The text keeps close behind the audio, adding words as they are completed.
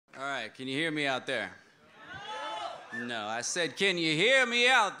right, can you hear me out there? No, I said, can you hear me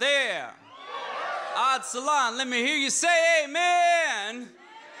out there? Odd Salon, let me hear you say amen.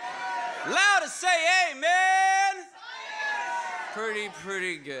 Louder say amen.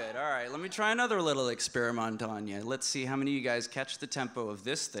 Pretty good. All right, let me try another little experiment on you. Let's see how many of you guys catch the tempo of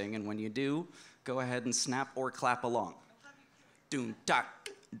this thing, and when you do, go ahead and snap or clap along. Doom, tock,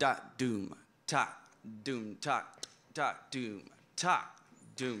 dot, doom, tock, doom, tock, tock, doom, tock,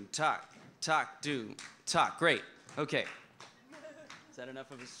 doom, tock, tock, doom, tock. Great. Okay. Is that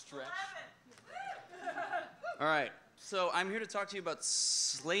enough of a stretch? All right. So I'm here to talk to you about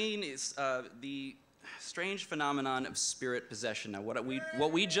the strange phenomenon of spirit possession. Now, what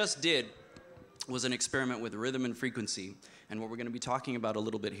we just did was an experiment with rhythm and frequency, and what we're going to be talking about a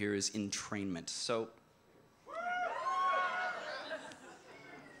little bit here is entrainment. So,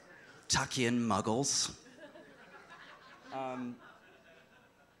 tuck in, muggles.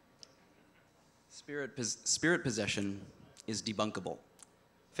 Spirit possession is debunkable.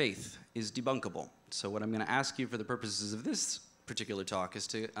 Faith is debunkable. So what I'm going to ask you for the purposes of this particular talk is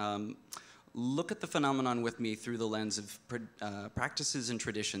to look at the phenomenon with me through the lens of practices and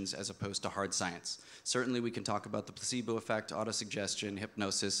traditions as opposed to hard science. Certainly we can talk about the placebo effect, autosuggestion,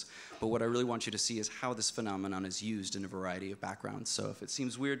 hypnosis, but what I really want you to see is how this phenomenon is used in a variety of backgrounds. So if it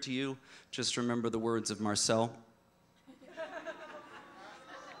seems weird to you, just remember the words of Marcel.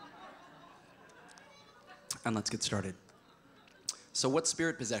 And let's get started. So what's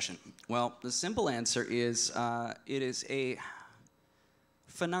spirit possession? Well, the simple answer is it is a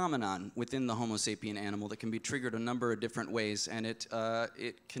phenomenon within the Homo sapien animal that can be triggered a number of different ways, and it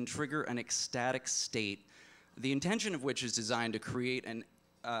can trigger an ecstatic state, the intention of which is designed to create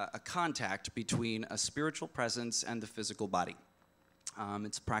a contact between a spiritual presence and the physical body.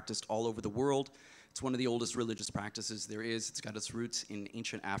 It's practiced all over the world. It's one of the oldest religious practices there is. It's got its roots in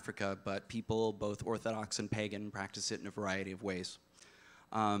ancient Africa, but people, both Orthodox and pagan, practice it in a variety of ways.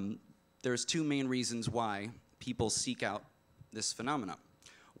 There's two main reasons why people seek out this phenomenon.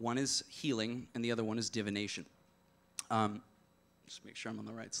 One is healing, and the other one is divination. Just make sure I'm on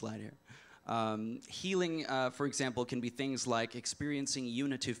the right slide here. Healing, for example, can be things like experiencing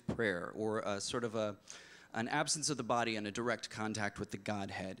unitive prayer, or sort of an absence of the body and a direct contact with the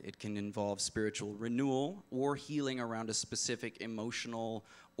Godhead. It can involve spiritual renewal or healing around a specific emotional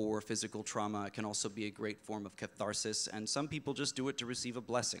or physical trauma. It can also be a great form of catharsis, and some people just do it to receive a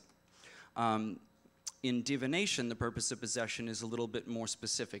blessing. In divination, the purpose of possession is a little bit more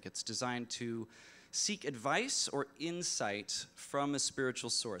specific. It's designed to seek advice or insight from a spiritual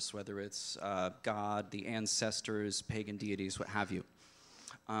source, whether it's God, the ancestors, pagan deities, what have you.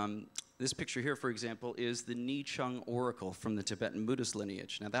 This picture here, for example, is the Nichung oracle from the Tibetan Buddhist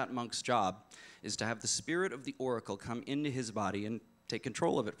lineage. Now, that monk's job is to have the spirit of the oracle come into his body and take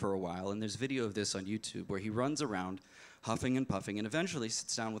control of it for a while. And there's video of this on YouTube where he runs around huffing and puffing and eventually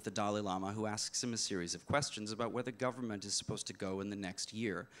sits down with the Dalai Lama, who asks him a series of questions about where the government is supposed to go in the next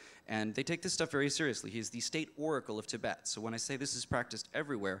year. And they take this stuff very seriously. He's the state oracle of Tibet. So when I say this is practiced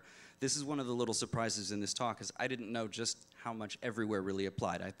everywhere, this is one of the little surprises in this talk, is I didn't know just how much everywhere really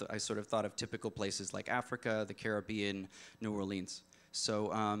applied. I sort of thought of typical places like Africa, the Caribbean, New Orleans. So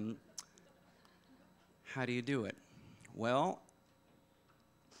how do you do it? Well,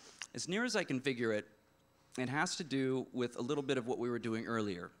 as near as I can figure it, it has to do with a little bit of what we were doing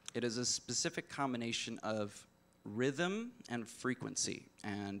earlier. It is a specific combination of rhythm and frequency,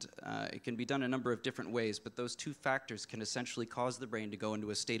 and it can be done a number of different ways, but those two factors can essentially cause the brain to go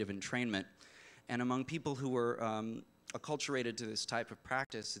into a state of entrainment. And among people who are acculturated to this type of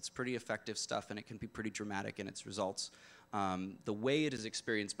practice, it's pretty effective stuff, and it can be pretty dramatic in its results. The way it is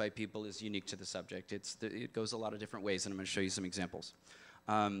experienced by people is unique to the subject. It goes a lot of different ways, and I'm going to show you some examples.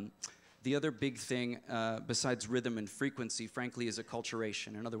 The other big thing, besides rhythm and frequency, frankly, is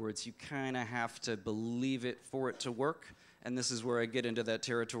acculturation. In other words, you kind of have to believe it for it to work. And this is where I get into that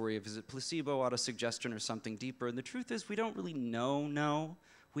territory of, is it placebo, autosuggestion, or something deeper? And the truth is, we don't really know.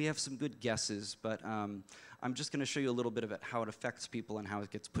 We have some good guesses, but I'm just going to show you a little bit of it, how it affects people and how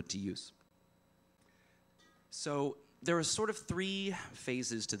it gets put to use. So there are sort of three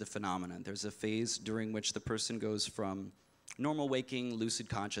phases to the phenomenon. There's a phase during which the person goes from normal waking, lucid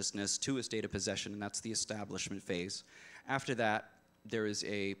consciousness to a state of possession, and that's the establishment phase. After that, there is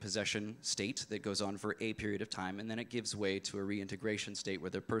a possession state that goes on for a period of time, and then it gives way to a reintegration state where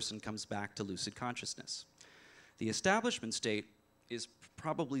the person comes back to lucid consciousness. The establishment state is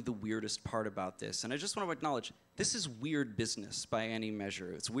probably the weirdest part about this, and I just want to acknowledge, this is weird business by any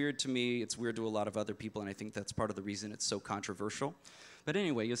measure. It's weird to me, it's weird to a lot of other people, and I think that's part of the reason it's so controversial. But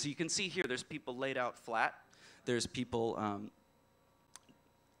anyway, so you can see here, there's people laid out flat. There's people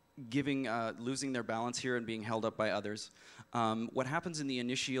losing their balance here and being held up by others. What happens in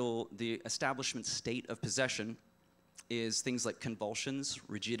the establishment state of possession is things like convulsions,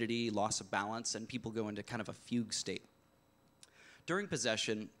 rigidity, loss of balance, and people go into kind of a fugue state. During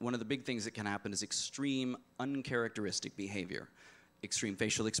possession, one of the big things that can happen is extreme, uncharacteristic behavior. Extreme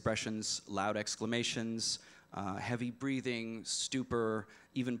facial expressions, loud exclamations, heavy breathing, stupor,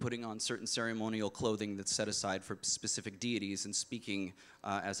 even putting on certain ceremonial clothing that's set aside for specific deities and speaking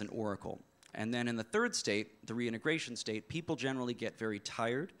as an oracle. And then in the third state, the reintegration state, people generally get very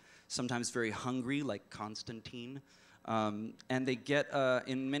tired, sometimes very hungry, like Constantine, and they get,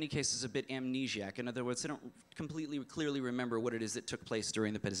 in many cases, a bit amnesiac. In other words, they don't completely clearly remember what it is that took place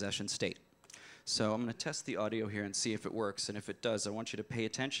during the possession state. So I'm going to test the audio here and see if it works, and if it does, I want you to pay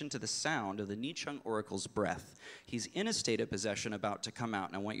attention to the sound of the Nicheng Oracle's breath. He's in a state of possession about to come out,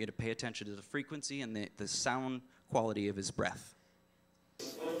 and I want you to pay attention to the frequency and the sound quality of his breath.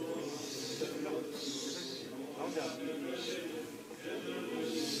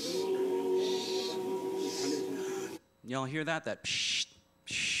 Y'all hear that? That psh,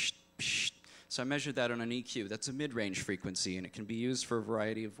 psh, psh. So I measured that on an EQ. That's a mid-range frequency, and it can be used for a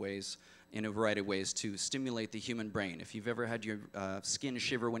variety of ways, to stimulate the human brain. If you've ever had your skin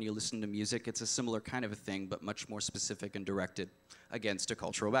shiver when you listen to music, it's a similar kind of a thing, but much more specific and directed against a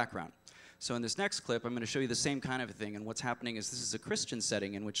cultural background. So in this next clip, I'm going to show you the same kind of a thing, and what's happening is this is a Christian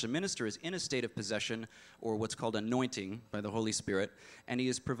setting in which the minister is in a state of possession, or what's called anointing by the Holy Spirit, and he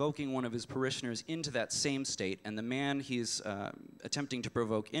is provoking one of his parishioners into that same state, and the man he's attempting to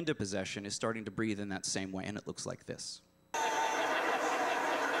provoke into possession is starting to breathe in that same way, and it looks like this.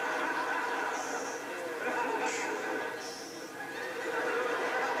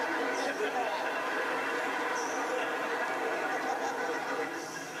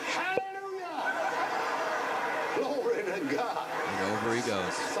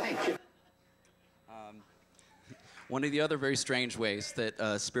 Thank you. One of the other very strange ways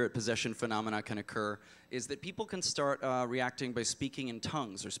that spirit possession phenomena can occur is that people can start reacting by speaking in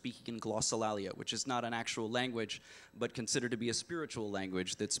tongues or speaking in glossolalia, which is not an actual language, but considered to be a spiritual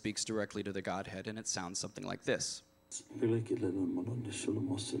language that speaks directly to the Godhead, and it sounds something like this.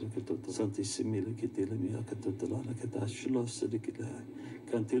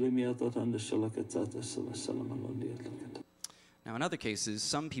 Now, in other cases,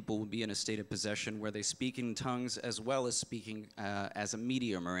 some people will be in a state of possession where they speak in tongues as well as speaking as a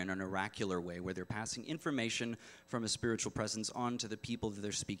medium or in an oracular way, where they're passing information from a spiritual presence on to the people that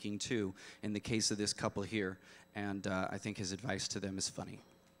they're speaking to, in the case of this couple here. And I think his advice to them is funny.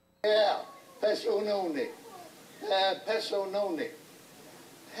 Yeah, peso noni. Peso noni.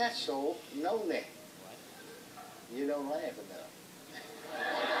 Peso noni. You don't laugh enough.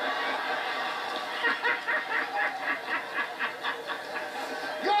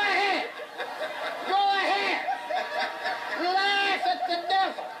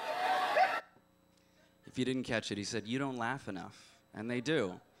 If you didn't catch it, he said, "You don't laugh enough." And they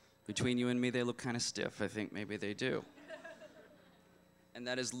do. Between you and me, they look kind of stiff. I think maybe they do. And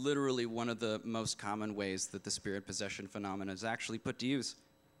that is literally one of the most common ways that the spirit possession phenomenon is actually put to use.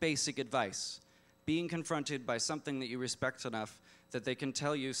 Basic advice. Being confronted by something that you respect enough that they can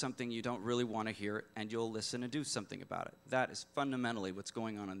tell you something you don't really want to hear, and you'll listen and do something about it. That is fundamentally what's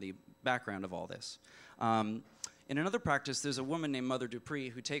going on in the background of all this. In another practice, there's a woman named Mother Dupree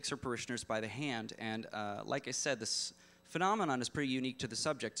who takes her parishioners by the hand, and like I said, this phenomenon is pretty unique to the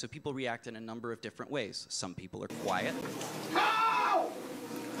subject, so people react in a number of different ways. Some people are quiet. No!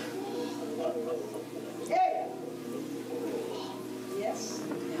 Yeah. Yes.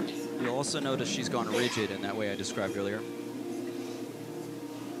 You'll also notice she's gone rigid in that way I described earlier.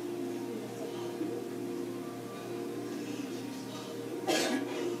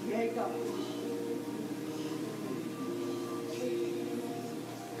 There you go.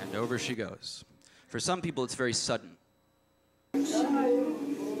 And over she goes. For some people, it's very sudden.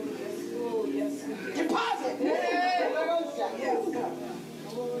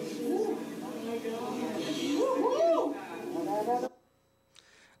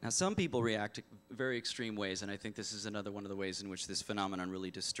 Now, some people react to very extreme ways, and I think this is another one of the ways in which this phenomenon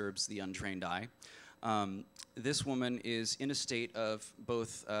really disturbs the untrained eye. This woman is in a state of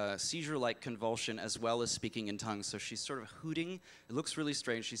both seizure-like convulsion as well as speaking in tongues, so she's sort of hooting. It looks really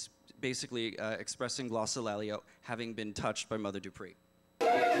strange. She's basically expressing glossolalia, having been touched by Mother Dupree.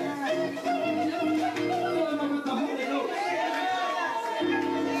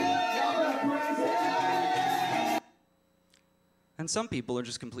 And some people are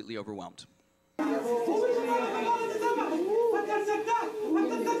just completely overwhelmed.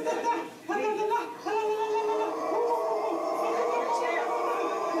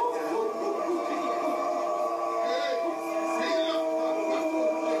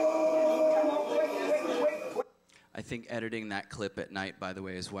 think editing that clip at night, by the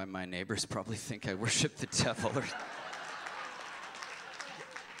way, is why my neighbors probably think I worship the devil.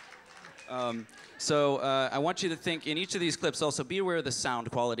 I want you to think in each of these clips also be aware of the sound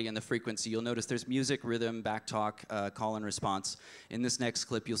quality and the frequency. You'll notice there's music, rhythm, back talk, call and response. In this next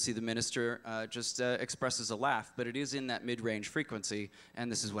clip, you'll see the minister just expresses a laugh, but it is in that mid-range frequency, and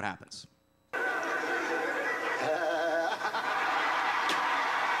this is what happens.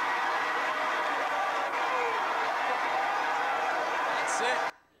 That's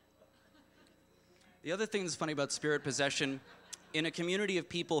it. The other thing that's funny about spirit possession, in a community of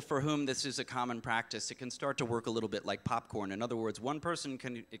people for whom this is a common practice, it can start to work a little bit like popcorn. In other words, one person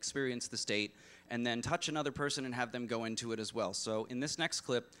can experience the state and then touch another person and have them go into it as well. So in this next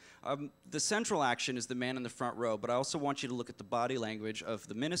clip, the central action is the man in the front row, but I also want you to look at the body language of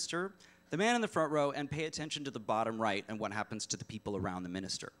the minister, the man in the front row, and pay attention to the bottom right and what happens to the people around the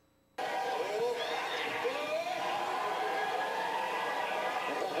minister.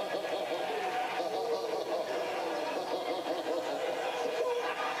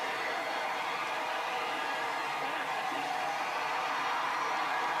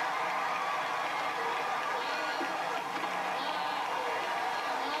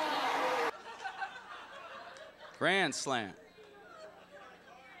 Grand slam.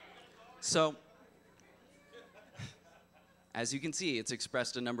 So, as you can see, it's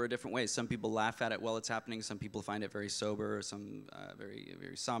expressed a number of different ways. Some people laugh at it while it's happening. Some people find it very sober, some very,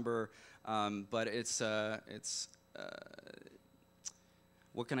 very somber. But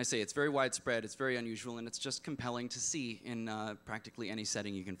what can I say? It's very widespread, it's very unusual, and it's just compelling to see in practically any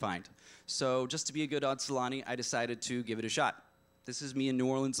setting you can find. So just to be a good odd Solani, I decided to give it a shot. This is me in New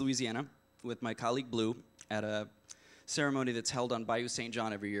Orleans, Louisiana, with my colleague Blue, at a ceremony that's held on Bayou St.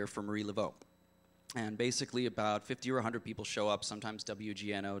 John every year for Marie Laveau. And basically about 50 or 100 people show up. Sometimes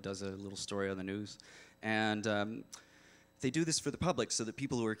WGNO does a little story on the news. And they do this for the public so that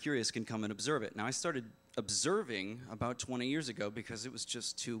people who are curious can come and observe it. Now, I started observing about 20 years ago because it was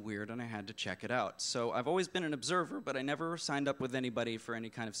just too weird and I had to check it out. So I've always been an observer, but I never signed up with anybody for any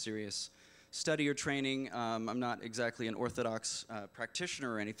kind of serious study or training. I'm not exactly an orthodox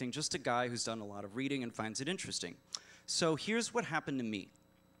practitioner or anything, just a guy who's done a lot of reading and finds it interesting. So here's what happened to me.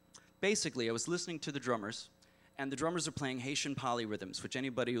 Basically, I was listening to the drummers, and the drummers are playing Haitian polyrhythms, which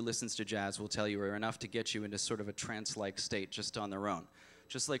anybody who listens to jazz will tell you are enough to get you into sort of a trance-like state just on their own.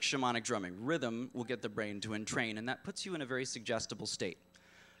 Just like shamanic drumming, rhythm will get the brain to entrain, and that puts you in a very suggestible state.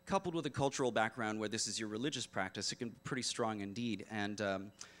 Coupled with a cultural background where this is your religious practice, it can be pretty strong indeed. And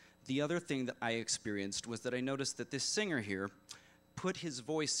the other thing that I experienced was that I noticed that this singer here put his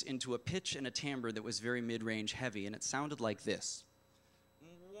voice into a pitch and a timbre that was very mid-range heavy, and it sounded like this.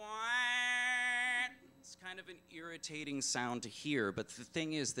 It's kind of an irritating sound to hear, but the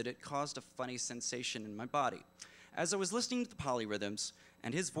thing is that it caused a funny sensation in my body. As I was listening to the polyrhythms,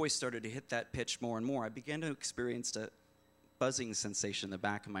 and his voice started to hit that pitch more and more, I began to experience a buzzing sensation in the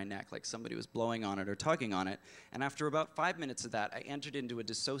back of my neck, like somebody was blowing on it or tugging on it. And after about 5 minutes of that, I entered into a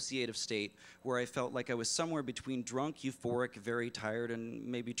dissociative state where I felt like I was somewhere between drunk, euphoric, very tired, and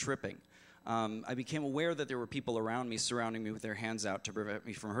maybe tripping. I became aware that there were people around me surrounding me with their hands out to prevent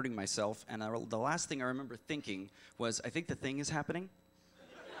me from hurting myself. And the last thing I remember thinking was, I think the thing is happening.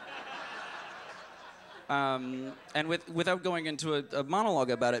 And without going into a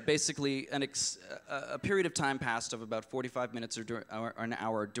monologue about it, basically a period of time passed of about 45 minutes or an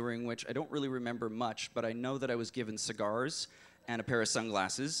hour, during which I don't really remember much, but I know that I was given cigars and a pair of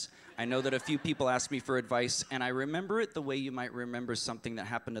sunglasses. I know that a few people asked me for advice, and I remember it the way you might remember something that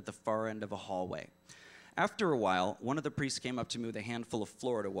happened at the far end of a hallway. After a while, one of the priests came up to me with a handful of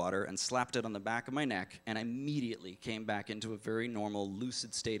Florida water and slapped it on the back of my neck, and I immediately came back into a very normal,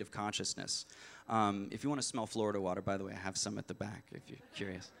 lucid state of consciousness. If you want to smell Florida water, by the way, I have some at the back if you're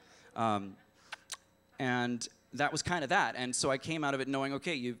curious. And that was kind of that. And so I came out of it knowing,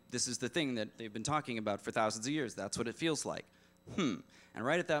 okay, this is the thing that they've been talking about for thousands of years. That's what it feels like. And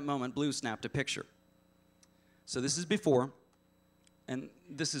right at that moment, Blue snapped a picture. So this is before, and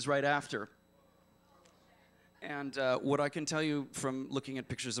this is right after. And what I can tell you from looking at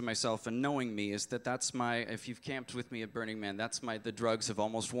pictures of myself and knowing me is that that's my, if you've camped with me at Burning Man, that's my the drugs have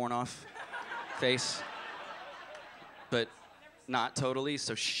almost worn off face. But not totally,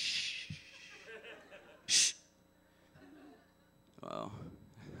 so shh. Shh. Oh,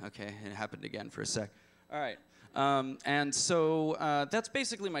 okay, it happened again for a sec. All right. And so that's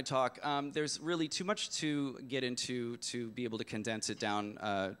basically my talk. There's really too much to get into to be able to condense it down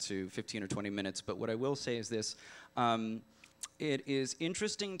to 15 or 20 minutes, but what I will say is this. It is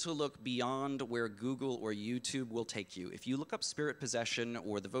interesting to look beyond where Google or YouTube will take you. If you look up spirit possession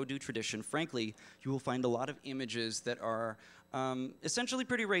or the Vodou tradition, frankly, you will find a lot of images that are essentially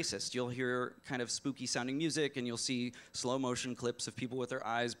pretty racist. You'll hear kind of spooky sounding music, and you'll see slow motion clips of people with their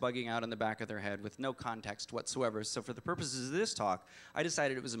eyes bugging out in the back of their head with no context whatsoever. So for the purposes of this talk, I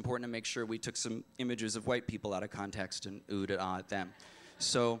decided it was important to make sure we took some images of white people out of context and oohed and ah at them.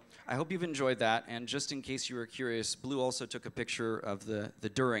 So I hope you've enjoyed that, and just in case you were curious, Blue also took a picture of the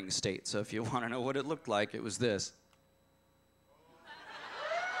during state, so if you want to know what it looked like, it was this.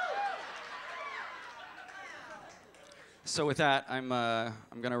 So with that, I'm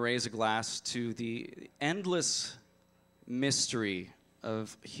going to raise a glass to the endless mystery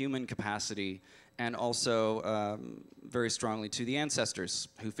of human capacity, and also very strongly to the ancestors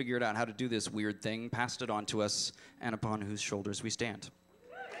who figured out how to do this weird thing, passed it on to us, and upon whose shoulders we stand.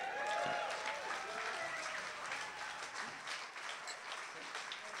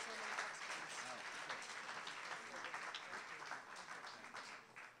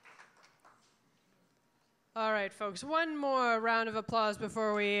 All right, folks, one more round of applause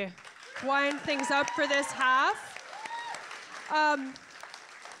before we wind things up for this half.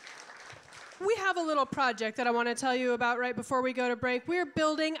 We have a little project that I want to tell you about right before we go to break. We're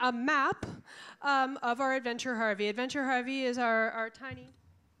building a map of our Adventure Harvey. Adventure Harvey is our tiny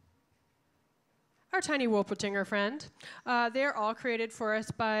Wolpertinger friend. They're all created for us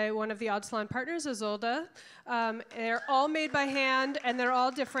by one of the Odd Salon partners, Isolde. They're all made by hand, and they're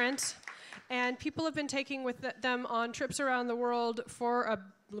all different. And people have been taking them on trips around the world for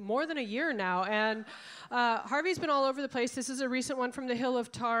more than a year now. And Harvey's been all over the place. This is a recent one from the Hill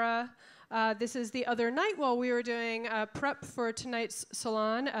of Tara. This is the other night while we were doing prep for tonight's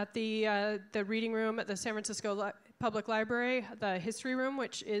salon at the reading room at the San Francisco Public Library, the history room,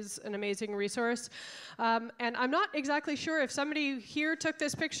 which is an amazing resource. And I'm not exactly sure if somebody here took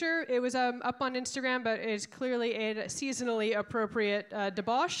this picture. It was up on Instagram, but it's clearly a seasonally appropriate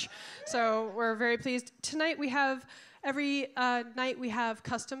debauch. So we're very pleased. Tonight we have, every night we have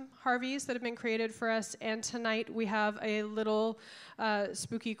custom Harveys that have been created for us, and tonight we have a little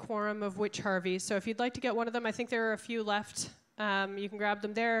spooky quorum of witch Harveys. So if you'd like to get one of them, I think there are a few left. You can grab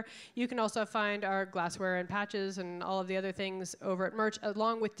them there. You can also find our glassware and patches and all of the other things over at merch,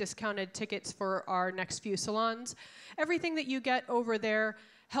 along with discounted tickets for our next few salons. Everything that you get over there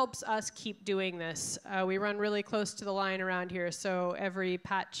helps us keep doing this. We run really close to the line around here, so every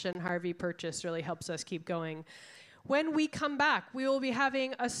patch and Harvey purchase really helps us keep going. When we come back, we will be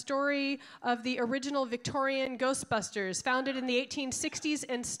having a story of the original Victorian Ghostbusters, founded in the 1860s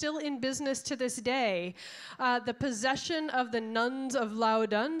and still in business to this day. The possession of the nuns of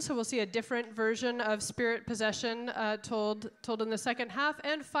Loudun, so we'll see a different version of spirit possession told in the second half.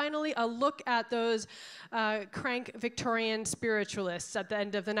 And finally, a look at those crank Victorian spiritualists at the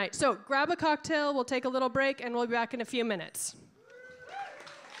end of the night. So grab a cocktail, we'll take a little break, and we'll be back in a few minutes.